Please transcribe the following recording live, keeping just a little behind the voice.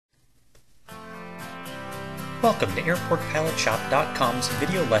Welcome to AirportPilotShop.com's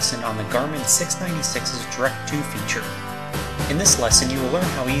video lesson on the Garmin 696's Direct To feature. In this lesson, you will learn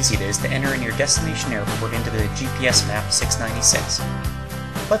how easy it is to enter in your destination airport into the GPSMAP 696.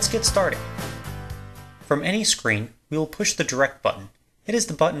 Let's get started. From any screen, we will push the Direct button. It is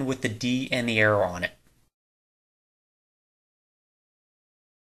the button with the D and the arrow on it.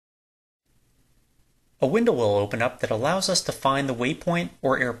 A window will open up that allows us to find the waypoint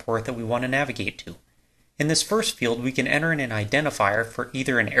or airport that we want to navigate to. In this first field, we can enter in an identifier for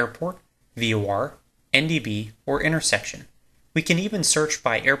either an airport, VOR, NDB, or intersection. We can even search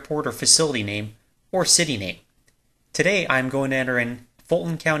by airport or facility name or city name. Today, I'm going to enter in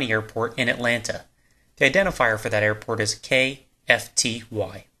Fulton County Airport in Atlanta. The identifier for that airport is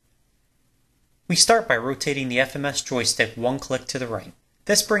KFTY. We start by rotating the FMS joystick one click to the right.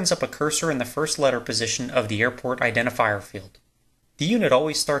 This brings up a cursor in the first letter position of the airport identifier field. The unit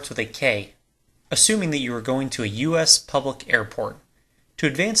always starts with a K, assuming that you are going to a U.S. public airport. To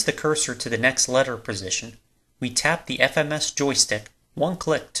advance the cursor to the next letter position, we tap the FMS joystick one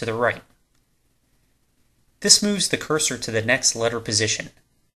click to the right. This moves the cursor to the next letter position.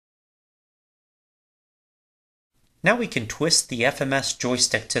 Now we can twist the FMS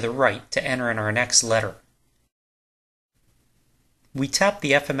joystick to the right to enter in our next letter. We tap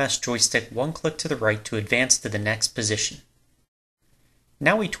the FMS joystick one click to the right to advance to the next position.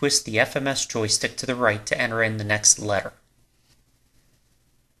 Now we twist the FMS joystick to the right to enter in the next letter.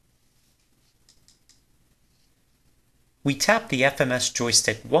 We tap the FMS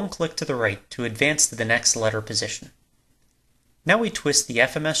joystick one click to the right to advance to the next letter position. Now we twist the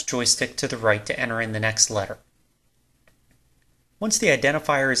FMS joystick to the right to enter in the next letter. Once the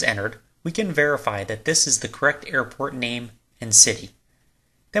identifier is entered, we can verify that this is the correct airport name and city.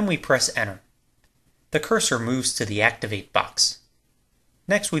 Then we press Enter. The cursor moves to the Activate box.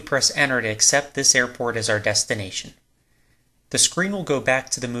 Next, we press Enter to accept this airport as our destination. The screen will go back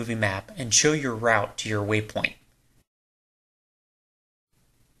to the movie map and show your route to your waypoint.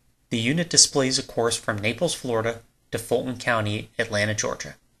 The unit displays a course from Naples, Florida to Fulton County, Atlanta,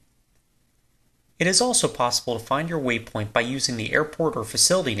 Georgia. It is also possible to find your waypoint by using the airport or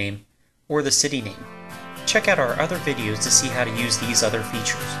facility name or the city name. Check out our other videos to see how to use these other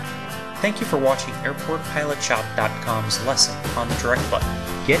features. Thank you for watching AirportPilotShop.com's lesson on the Direct button.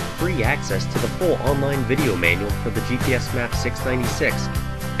 Get free access to the full online video manual for the GPSMAP 696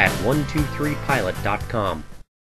 at 123pilot.com.